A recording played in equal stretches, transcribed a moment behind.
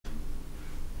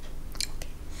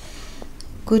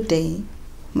Good day.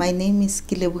 My name is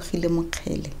Kilebogile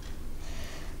Mokhele.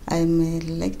 I'm a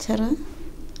lecturer.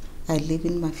 I live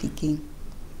in Mafikeng.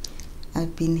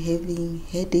 I've been having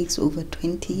headaches over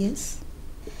 20 years,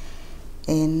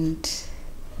 and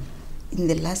in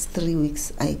the last 3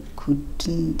 weeks I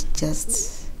couldn't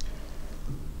just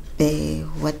bear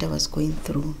what I was going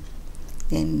through,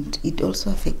 and it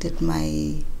also affected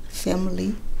my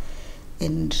family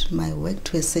and my work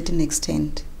to a certain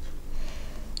extent.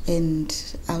 And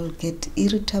I'll get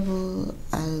irritable,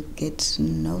 I'll get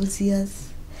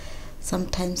nauseous.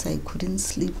 Sometimes I couldn't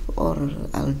sleep, or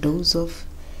I'll doze off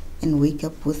and wake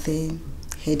up with a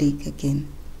headache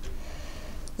again.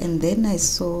 And then I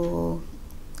saw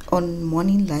on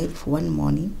Morning Live one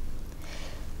morning,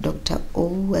 Dr. O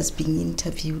was being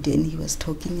interviewed, and he was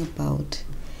talking about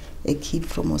a kid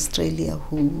from Australia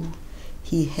who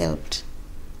he helped.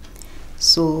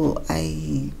 So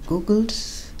I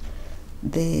Googled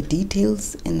the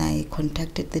details and I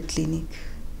contacted the clinic.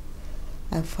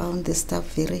 I found the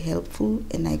staff very helpful,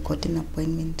 and I got an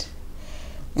appointment,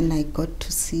 and I got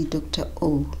to see Dr.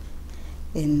 O,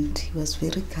 and he was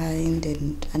very kind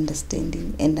and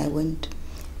understanding, and I went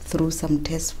through some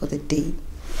tests for the day.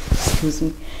 Excuse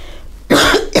me.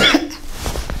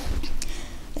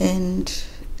 And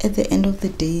at the end of the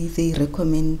day, they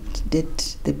recommended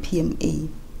the PMA.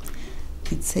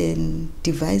 It's a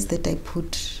device that I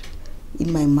put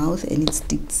in my mouth, and it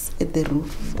sticks at the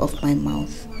roof of my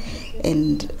mouth,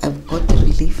 and I've got the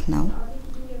relief now.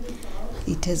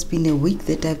 It has been a week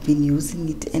that I've been using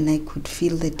it, and I could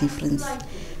feel the difference.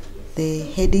 The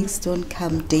headaches don't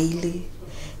come daily.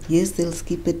 Yes, they'll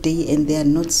skip a day, and they are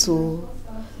not so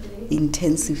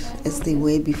intensive as they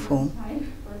were before.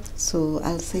 So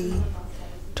I'll say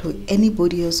to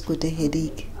anybody who's got a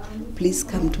headache, please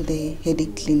come to the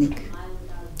headache clinic.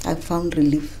 I found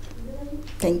relief.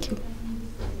 Thank you.